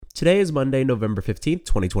Today is Monday, November 15th,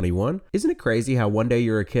 2021. Isn't it crazy how one day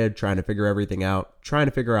you're a kid trying to figure everything out, trying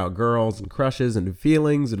to figure out girls and crushes and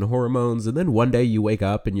feelings and hormones, and then one day you wake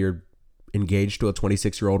up and you're engaged to a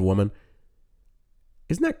 26-year-old woman?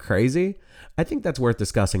 Isn't that crazy? I think that's worth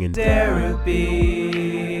discussing in Therapy.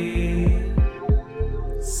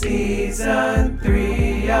 Season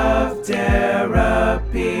 3 of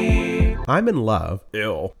Therapy. I'm in love.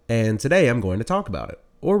 Ew. And today I'm going to talk about it.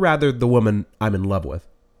 Or rather, the woman I'm in love with.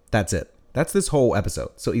 That's it. That's this whole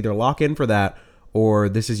episode. So either lock in for that, or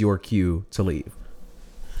this is your cue to leave.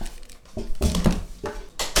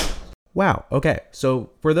 Wow. Okay. So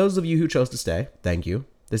for those of you who chose to stay, thank you.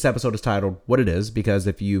 This episode is titled What It Is, because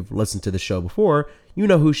if you've listened to the show before, you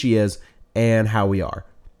know who she is and how we are.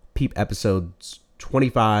 Peep episodes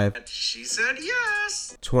 25. She said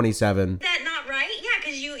yes. 27. Is that not right? Yeah,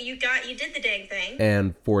 because you did the dang thing.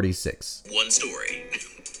 And 46. One story.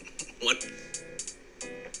 One.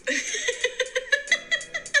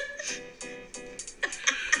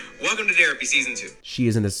 Welcome to Therapy Season 2. She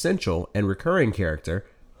is an essential and recurring character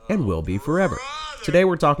and will be forever. Today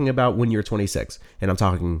we're talking about when you're 26, and I'm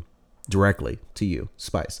talking directly to you,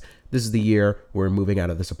 Spice. This is the year we're moving out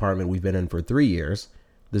of this apartment we've been in for 3 years.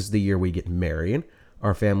 This is the year we get married.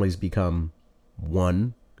 Our families become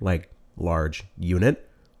one, large unit.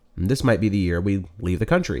 And this might be the year we leave the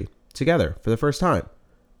country together for the first time.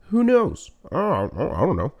 Who knows? I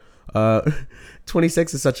don't know.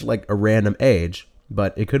 26 is such a random age,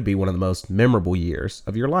 but it could be one of the most memorable years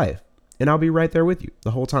of your life. And I'll be right there with you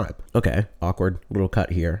the whole time. Okay, awkward little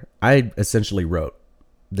cut here. I essentially wrote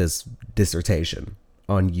this dissertation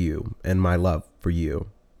on you and my love for you.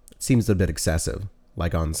 It seems a bit excessive,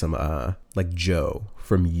 on some, Joe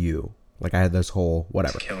from You. I had this whole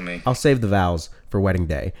whatever. Kill me. I'll save the vows for wedding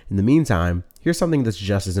day. In the meantime, here's something that's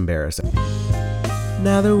just as embarrassing.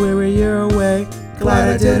 Now that we're a year away, glad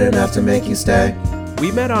I did enough to make you stay.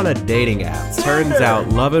 We met on a dating app. Turns out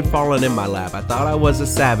love had fallen in my lap. I thought I was a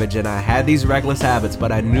savage and I had these reckless habits,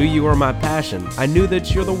 but I knew you were my passion. I knew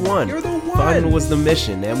that you're the one. You're the one. Fun was the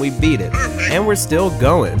mission and we beat it. And we're still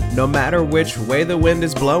going. No matter which way the wind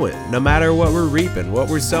is blowing. No matter what we're reaping, what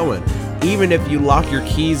we're sowing. Even if you lock your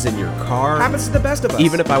keys in your car. Happens to the best of us.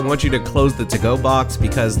 Even if I want you to close the to-go box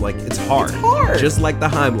because, it's hard. It's hard. Just like the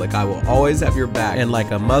Heimlich, I will always have your back. And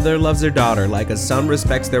like a mother loves her daughter, like a son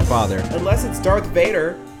respects their father. Unless it's Darth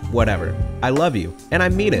Vader. Whatever. I love you. And I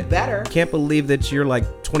mean it. Better. Can't believe that you're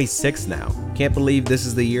 26 now. Can't believe this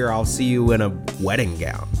is the year I'll see you in a wedding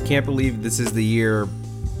gown. Can't believe this is the year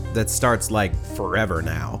that starts forever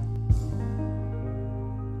now.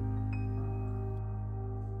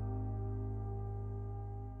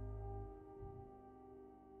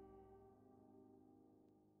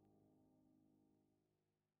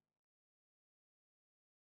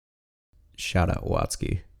 Shout out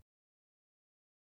Watsky.